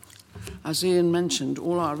As Ian mentioned,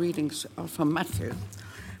 all our readings are from Matthew,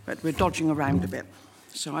 but we're dodging around a bit,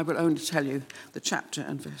 so I will only tell you the chapter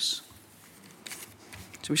and verse.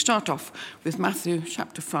 So we start off with Matthew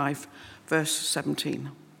chapter 5, verse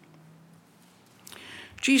 17.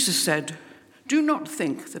 Jesus said, "Do not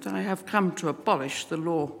think that I have come to abolish the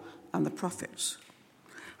law and the prophets.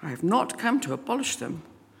 I have not come to abolish them,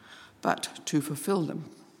 but to fulfill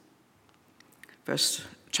them."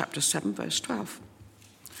 Chapter 7, verse 12.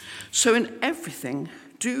 "So in everything,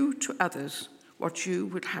 do to others what you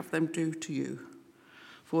would have them do to you,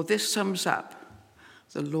 for this sums up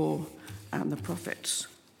the law and the prophets."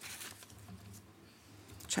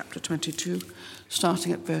 Chapter 22,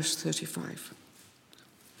 starting at verse 35.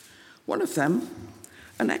 One of them,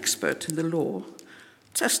 an expert in the law,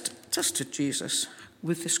 tested Jesus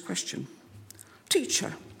with this question: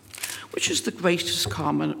 "Teacher, which is the greatest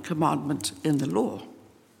commandment in the law?"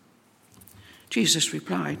 Jesus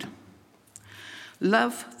replied,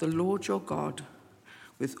 "Love the Lord your God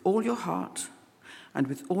with all your heart and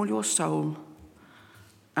with all your soul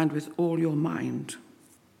and with all your mind.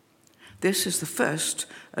 This is the first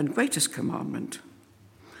and greatest commandment,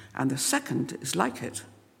 and the second is like it.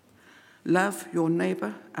 Love your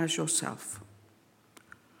neighbor as yourself.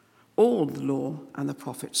 All the law and the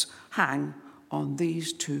prophets hang on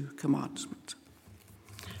these two commandments."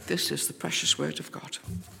 This is the precious word of God.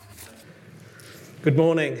 Good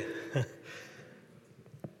morning.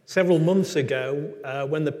 Several months ago,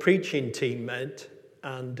 when the preaching team met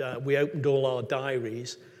and we opened all our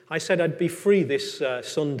diaries, I said I'd be free this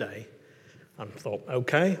Sunday. And I thought,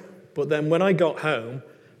 okay. But then when I got home,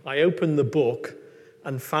 I opened the book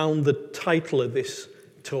and found the title of this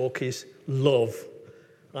talk is Love.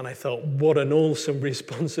 And I thought, what an awesome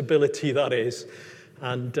responsibility that is.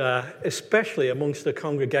 And especially amongst the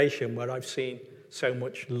congregation where I've seen so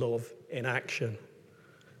much love in action.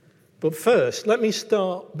 But first, let me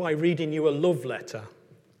start by reading you a love letter.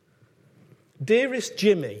 "Dearest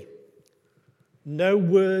Jimmy, no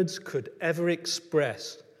words could ever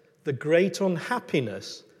express the great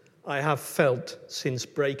unhappiness I have felt since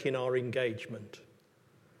breaking our engagement.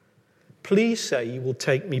 Please say you will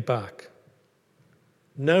take me back.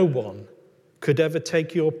 No one could ever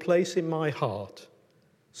take your place in my heart,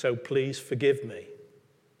 so please forgive me.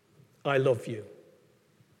 I love you.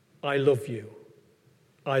 I love you.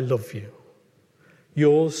 I love you.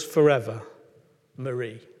 Yours forever,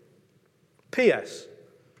 Marie. P.S.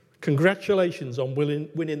 Congratulations on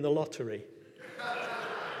winning the lottery."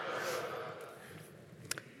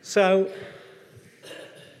 So,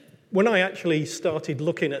 when I actually started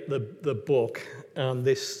looking at the book and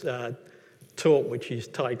this talk, which is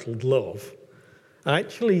titled Love, I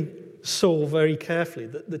actually saw very carefully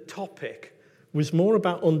that the topic was more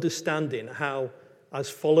about understanding how,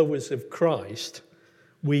 as followers of Christ,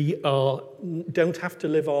 we don't have to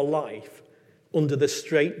live our life under the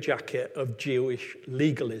straitjacket of Jewish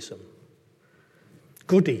legalism.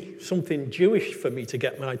 Goody, something Jewish for me to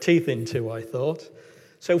get my teeth into, I thought.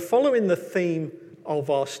 So following the theme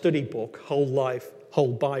of our study book, Whole Life,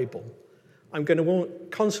 Whole Bible, I'm going to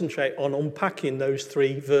concentrate on unpacking those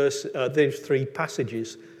three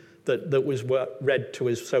passages that was read to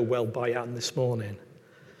us so well by Anne this morning.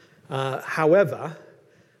 However,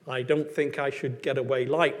 I don't think I should get away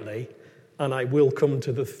lightly, and I will come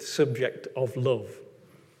to the subject of love.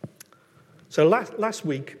 So last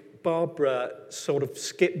week, Barbara sort of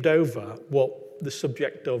skipped over what the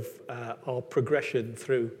subject of our progression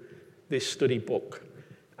through this study book.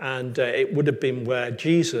 And it would have been where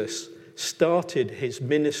Jesus started his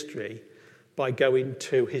ministry by going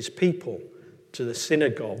to his people, to the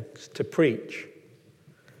synagogues, to preach.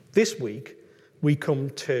 This week, we come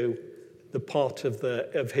to the part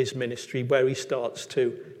of his ministry where he starts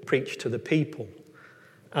to preach to the people.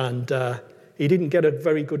 And he didn't get a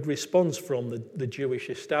very good response from the Jewish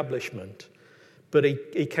establishment, but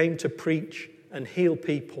he came to preach and heal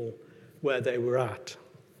people where they were at.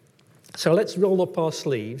 So let's roll up our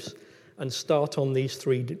sleeves and start on these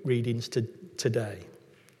three readings today.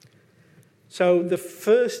 So the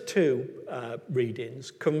first two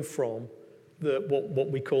readings come from what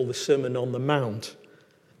we call the Sermon on the Mount.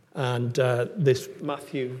 And this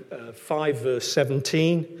Matthew 5 verse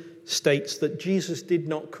 17 states that Jesus did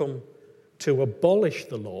not come to abolish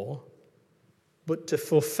the law, but to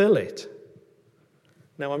fulfill it.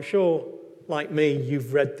 Now, I'm sure, like me,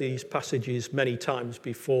 you've read these passages many times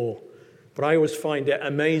before, but I always find it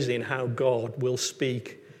amazing how God will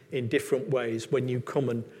speak in different ways when you come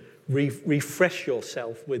and refresh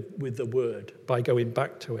yourself with the word by going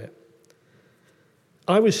back to it.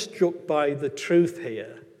 I was struck by the truth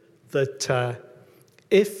here that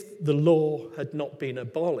if the law had not been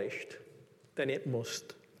abolished, then it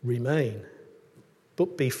must remain,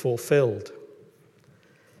 but be fulfilled.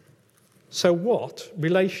 So what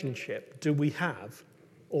relationship do we have,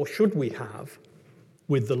 or should we have,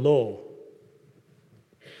 with the law?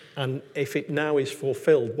 And if it now is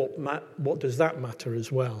fulfilled, what does that matter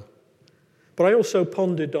as well? But I also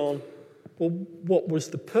pondered on, well, what was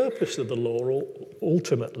the purpose of the law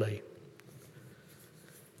ultimately?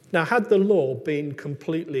 Now, had the law been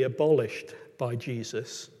completely abolished by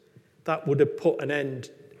Jesus, that would have put an end,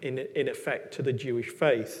 in effect, to the Jewish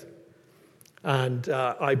faith. And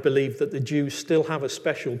I believe that the Jews still have a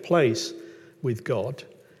special place with God.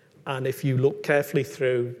 And if you look carefully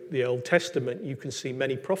through the Old Testament, you can see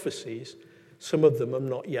many prophecies. Some of them have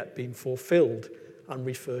not yet been fulfilled and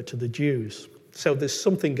refer to the Jews. So there's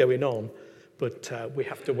something going on, but we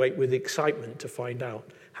have to wait with excitement to find out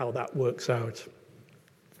how that works out.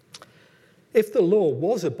 If the law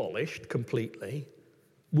was abolished completely,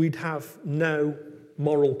 we'd have no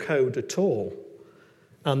moral code at all.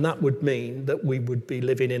 And that would mean that we would be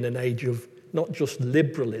living in an age of not just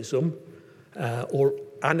liberalism or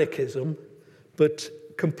anarchism, but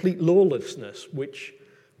complete lawlessness, which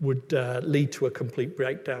would lead to a complete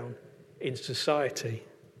breakdown in society.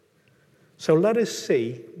 So let us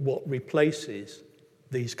see what replaces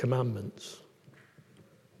these commandments.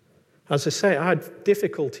 As I say, I had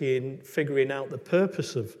difficulty in figuring out the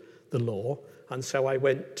purpose of the law, and so I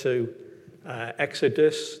went to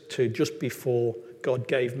Exodus, to just before God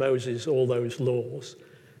gave Moses all those laws.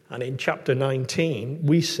 And in chapter 19,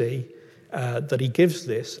 we see that he gives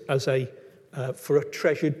this as for a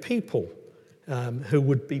treasured people who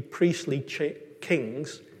would be priestly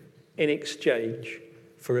kings in exchange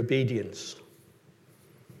for obedience.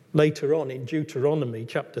 Later on in Deuteronomy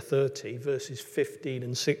chapter 30, verses 15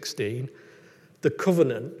 and 16, the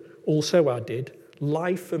covenant also added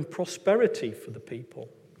life and prosperity for the people.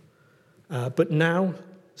 But now,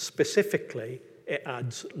 specifically, it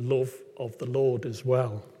adds love of the Lord as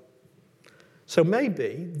well. So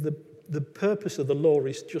maybe the purpose of the law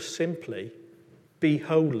is just simply, be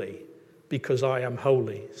holy, because I am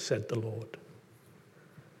holy, said the Lord.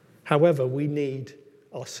 However, we need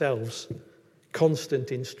ourselves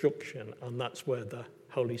constant instruction, and that's where the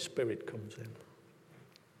Holy Spirit comes in.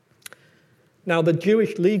 Now, the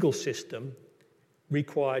Jewish legal system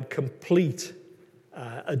required complete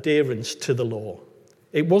adherence to the law.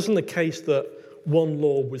 It wasn't the case that one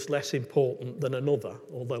law was less important than another,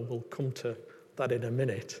 although we'll come to that in a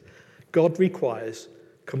minute. God requires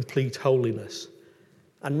complete holiness.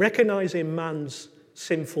 And recognizing man's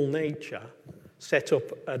sinful nature set up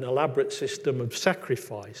an elaborate system of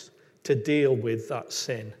sacrifice to deal with that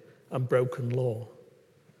sin and broken law.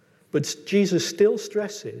 But Jesus still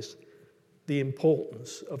stresses the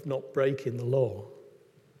importance of not breaking the law.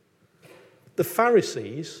 The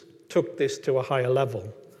Pharisees took this to a higher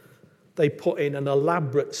level. They put in an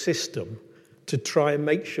elaborate system to try and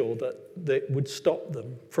make sure that it would stop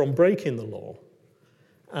them from breaking the law,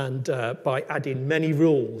 and by adding many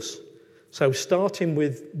rules. So starting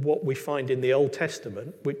with what we find in the Old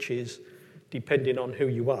Testament, which is, depending on who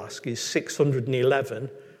you ask, is 611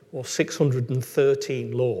 or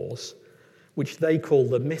 613 laws, which they call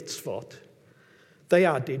the mitzvot. They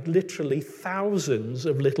added literally thousands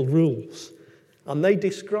of little rules, and they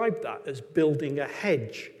described that as building a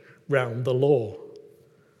hedge round the law.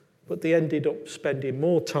 But they ended up spending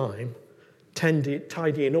more time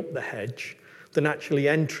tidying up the hedge than actually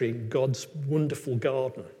entering God's wonderful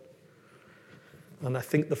garden. And I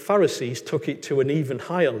think the Pharisees took it to an even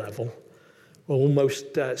higher level,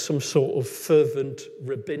 almost some sort of fervent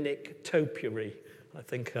rabbinic topiary, I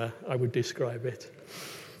think I would describe it.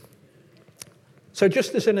 So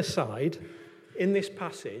just as an aside, in this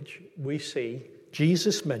passage, we see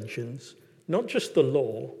Jesus mentions not just the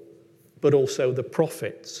law, but also the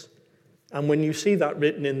prophets. And when you see that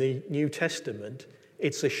written in the New Testament,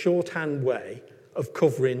 it's a shorthand way of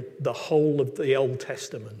covering the whole of the Old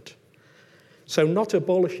Testament. So not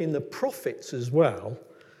abolishing the prophets as well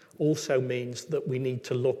also means that we need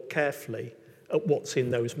to look carefully at what's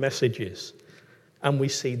in those messages. And we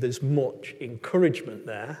see there's much encouragement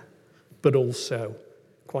there, but also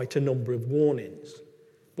quite a number of warnings.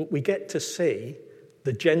 But we get to see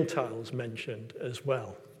the Gentiles mentioned as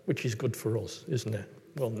well, which is good for us, isn't it?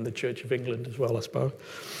 Well, in the Church of England as well, I suppose.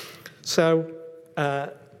 So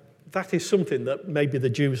that is something that maybe the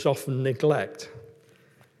Jews often neglect.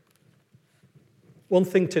 One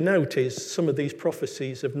thing to note is some of these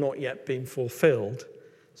prophecies have not yet been fulfilled.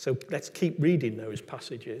 So let's keep reading those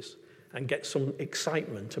passages and get some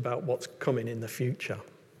excitement about what's coming in the future.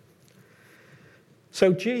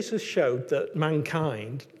 So Jesus showed that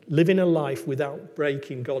mankind living a life without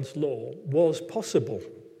breaking God's law was possible,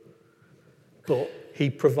 but he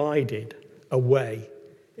provided a way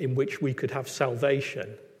in which we could have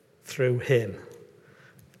salvation through him,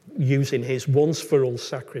 using his once-for-all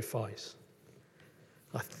sacrifice.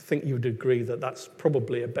 I think you would agree that that's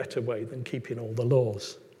probably a better way than keeping all the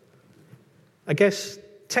laws. I guess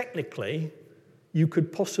technically you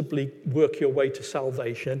could possibly work your way to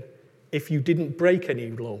salvation if you didn't break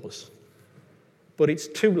any laws. But it's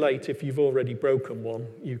too late if you've already broken one.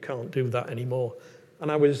 You can't do that anymore.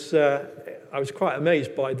 And I was quite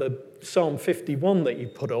amazed by the Psalm 51 that you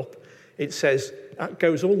put up. It says that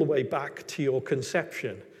goes all the way back to your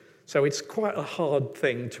conception. So it's quite a hard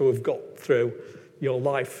thing to have got through your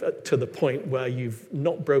life to the point where you've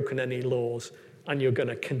not broken any laws and you're going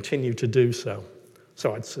to continue to do so.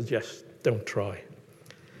 So I'd suggest don't try.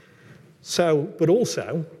 So, but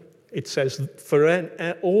also, it says, for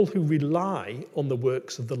all who rely on the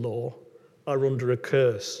works of the law are under a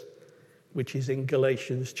curse, which is in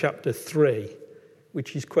Galatians chapter 3,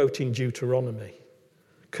 which is quoting Deuteronomy.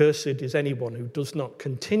 Cursed is anyone who does not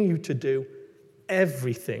continue to do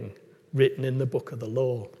everything written in the book of the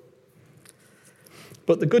law.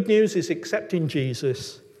 But the good news is accepting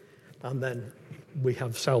Jesus, and then we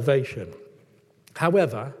have salvation.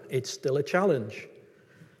 However, it's still a challenge.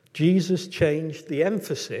 Jesus changed the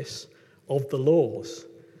emphasis of the laws.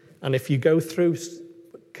 And if you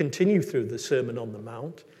continue through the Sermon on the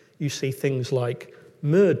Mount, you see things like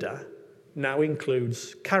murder now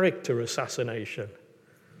includes character assassination.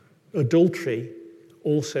 Adultery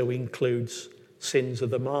also includes sins of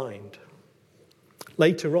the mind.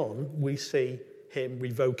 Later on, we see him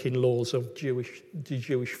revoking laws of the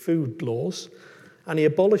Jewish food laws, and he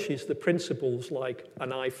abolishes the principles like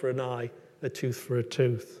an eye for an eye, a tooth for a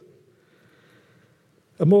tooth.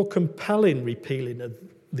 A more compelling repealing of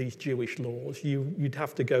these Jewish laws, you'd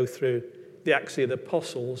have to go through the Acts of the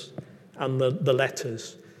Apostles and the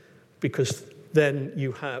letters, because then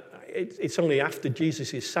you have, it's only after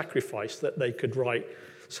Jesus' sacrifice that they could write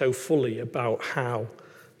so fully about how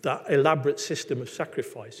that elaborate system of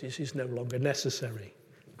sacrifices is no longer necessary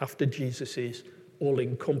after Jesus'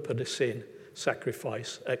 all-encompassing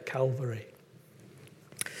sacrifice at Calvary.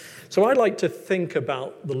 So I like to think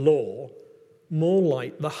about the law more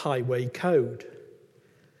like the highway code.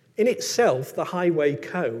 In itself, the highway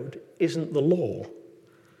code isn't the law.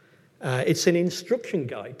 It's an instruction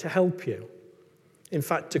guide to help you. In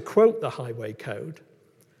fact, to quote the highway code,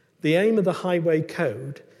 the aim of the highway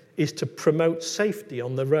code is to promote safety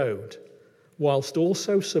on the road, whilst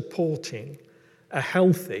also supporting a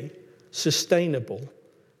healthy, sustainable,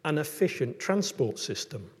 and efficient transport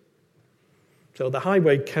system. So the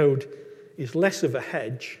highway code is less of a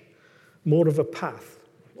hedge, more of a path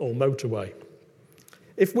or motorway.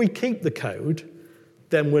 If we keep the code,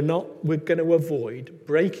 then we're going to avoid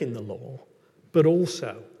breaking the law, but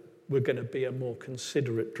also we're going to be a more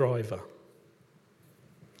considerate driver.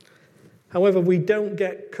 However, we don't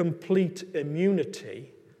get complete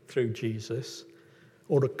immunity through Jesus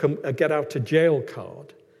or a get-out-of-jail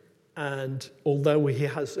card. And although we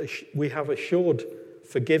have assured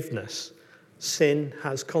forgiveness, sin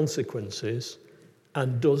has consequences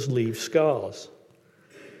and does leave scars.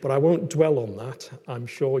 But I won't dwell on that. I'm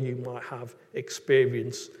sure you might have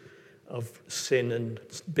experience of sin and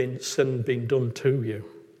sin being done to you.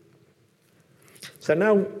 So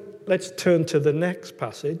now let's turn to the next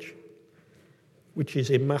passage, which is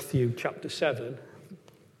in Matthew chapter 7,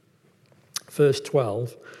 verse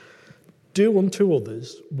 12. Do unto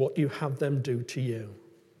others what you have them do to you.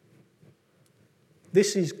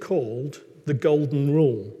 This is called the Golden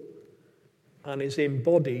Rule and is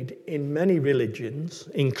embodied in many religions,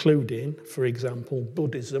 including, for example,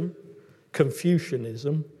 Buddhism,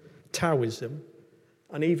 Confucianism, Taoism,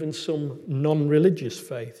 and even some non-religious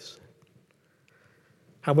faiths.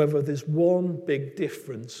 However, there's one big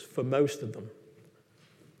difference for most of them.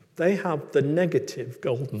 They have the negative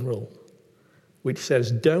Golden Rule, which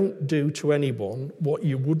says, don't do to anyone what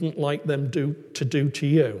you wouldn't like them to do to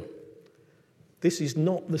you. This is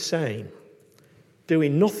not the same.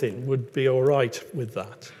 Doing nothing would be all right with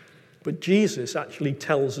that. But Jesus actually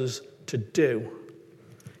tells us to do.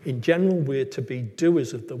 In general, we're to be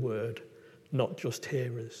doers of the word, not just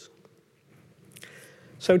hearers.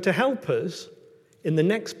 So to help us, in the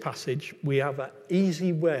next passage, we have an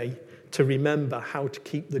easy way to remember how to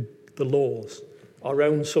keep the laws, our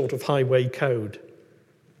own sort of highway code,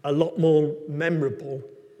 a lot more memorable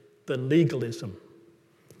than legalism.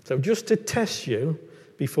 So just to test you,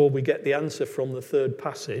 before we get the answer from the third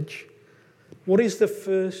passage, what is the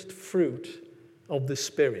first fruit of the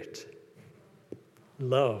Spirit?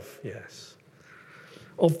 Love, yes.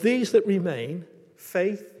 Of these that remain,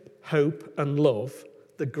 faith, hope, and love,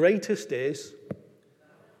 the greatest is,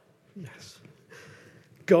 yes,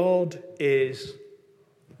 God is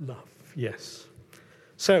love, yes.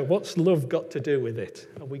 So what's love got to do with it?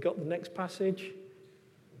 Have we got the next passage?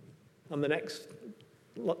 And the next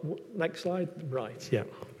slide? Right, yeah.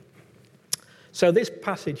 So this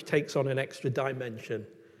passage takes on an extra dimension,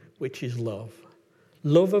 which is love.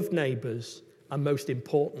 Love of neighbours, and most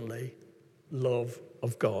importantly, love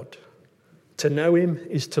of God. To know him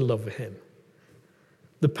is to love him.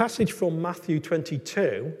 The passage from Matthew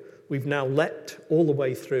 22, we've now leapt all the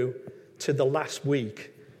way through to the last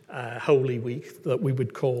week, Holy Week, that we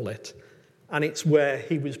would call it. And it's where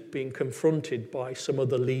he was being confronted by some of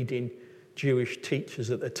the leading Jewish teachers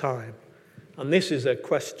at the time. And this is a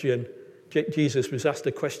question, Jesus was asked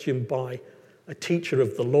a question by a teacher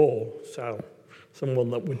of the law, so someone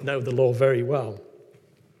that would know the law very well.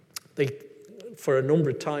 For a number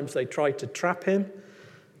of times they tried to trap him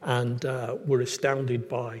and were astounded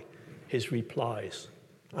by his replies.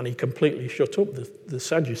 And he completely shut up the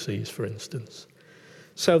Sadducees, for instance.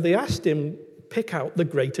 So they asked him, pick out the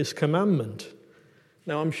greatest commandment.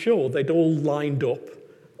 Now I'm sure they'd all lined up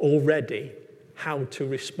already how to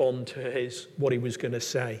respond to what he was going to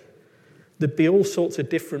say. There'd be all sorts of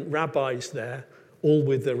different rabbis there, all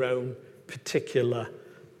with their own particular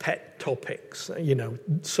pet topics. You know,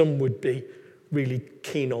 some would be really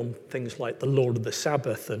keen on things like the law of the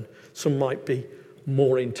Sabbath, and some might be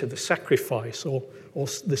more into the sacrifice or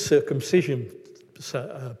the circumcision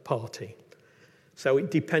party. So it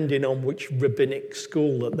depended on which rabbinic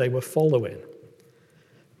school that they were following.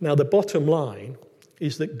 Now the bottom line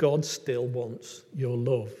is that God still wants your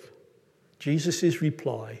love. Jesus'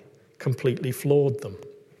 reply completely floored them.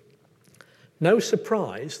 No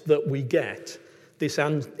surprise that we get this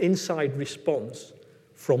inside response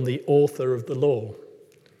from the author of the law.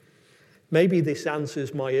 Maybe this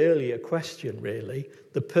answers my earlier question, really,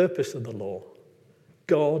 the purpose of the law.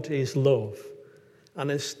 God is love. And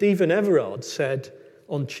as Stephen Everard said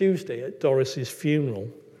on Tuesday at Doris's funeral,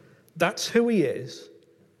 that's who he is,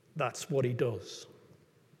 that's what he does.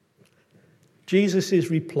 Jesus'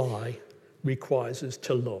 reply requires us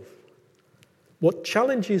to love. What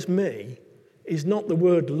challenges me is not the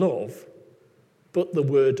word love, but the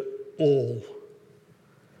word all.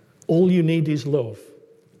 All you need is love.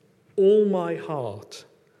 All my heart,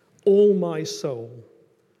 all my soul,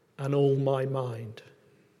 and all my mind.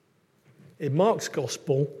 In Mark's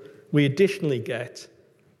gospel, we additionally get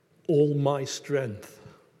all my strength.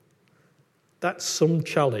 That's some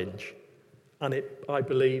challenge, and I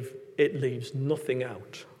believe it leaves nothing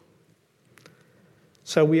out.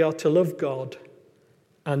 So we are to love God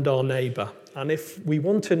and our neighbour. And if we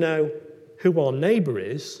want to know who our neighbour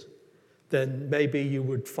is, then maybe you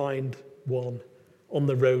would find one on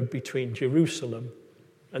the road between Jerusalem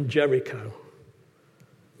and Jericho.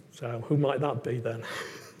 So who might that be then?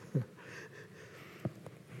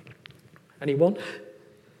 Anyone?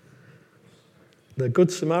 The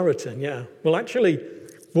Good Samaritan, yeah. Well, actually,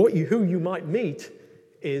 who you might meet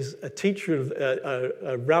is a teacher,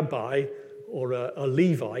 a rabbi, or a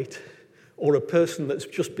Levite, or a person that's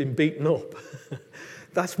just been beaten up.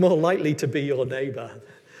 That's more likely to be your neighbour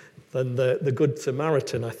than the Good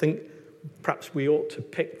Samaritan. I think perhaps we ought to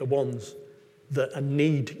pick the ones that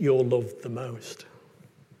need your love the most.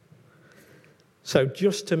 So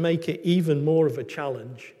just to make it even more of a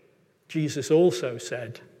challenge, Jesus also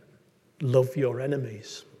said, love your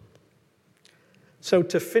enemies. So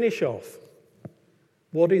to finish off,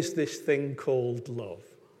 what is this thing called love?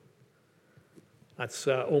 That's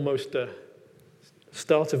almost a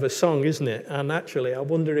start of a song, isn't it? And actually, I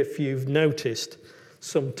wonder if you've noticed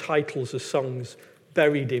some titles of songs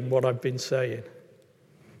buried in what I've been saying.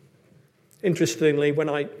 Interestingly, when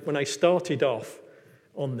I started off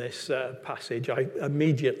on this passage, I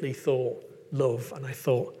immediately thought love, and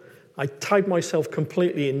I tied myself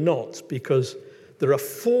completely in knots because there are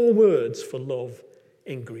 4 words for love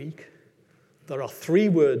in Greek, there are 3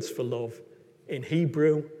 words for love in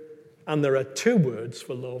Hebrew, and there are 2 words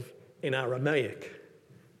for love in Aramaic,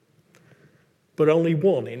 but only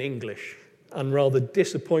 1 in English. And rather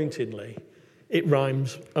disappointingly, it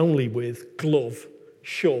rhymes only with glove,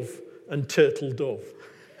 shove, and turtle dove.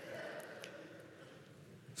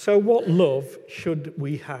 So what love should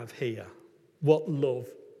we have here? What love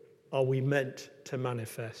are we meant to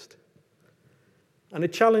manifest? And a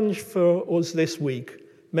challenge for us this week,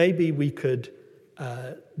 maybe we could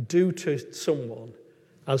do to someone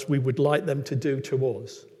as we would like them to do to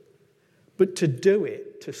us, but to do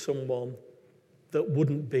it to someone that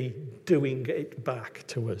wouldn't be doing it back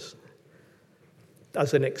to us.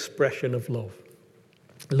 as an expression of love.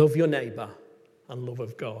 Love your neighbour and love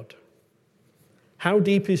of God. How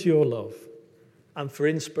deep is your love? And for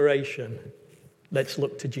inspiration, let's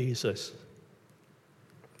look to Jesus.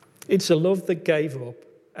 It's a love that gave up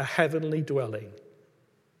a heavenly dwelling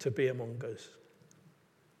to be among us.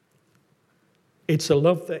 It's a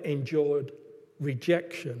love that endured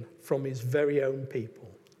rejection from his very own people.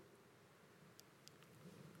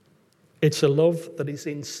 It's a love that is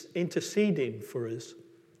interceding for us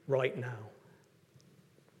right now.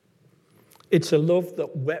 It's a love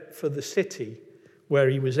that wept for the city where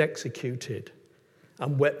he was executed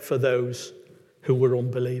and wept for those who were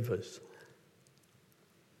unbelievers.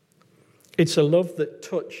 It's a love that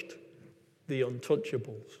touched the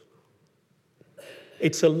untouchables.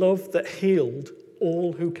 It's a love that healed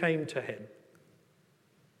all who came to him.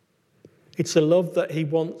 It's a love that he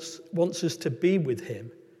wants us to be with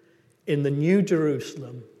him in the New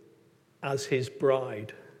Jerusalem as his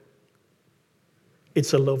bride.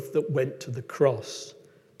 It's a love that went to the cross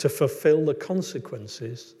to fulfill the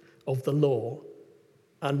consequences of the law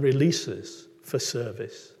and release us for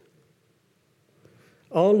service.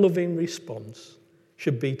 Our loving response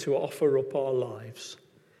should be to offer up our lives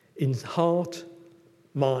in heart,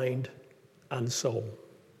 mind, and soul.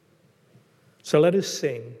 So let us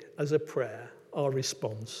sing as a prayer our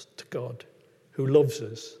response to God who loves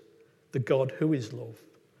us, the God who is love.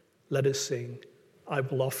 Let us sing, I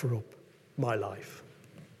will offer up my life.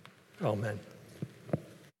 Amen.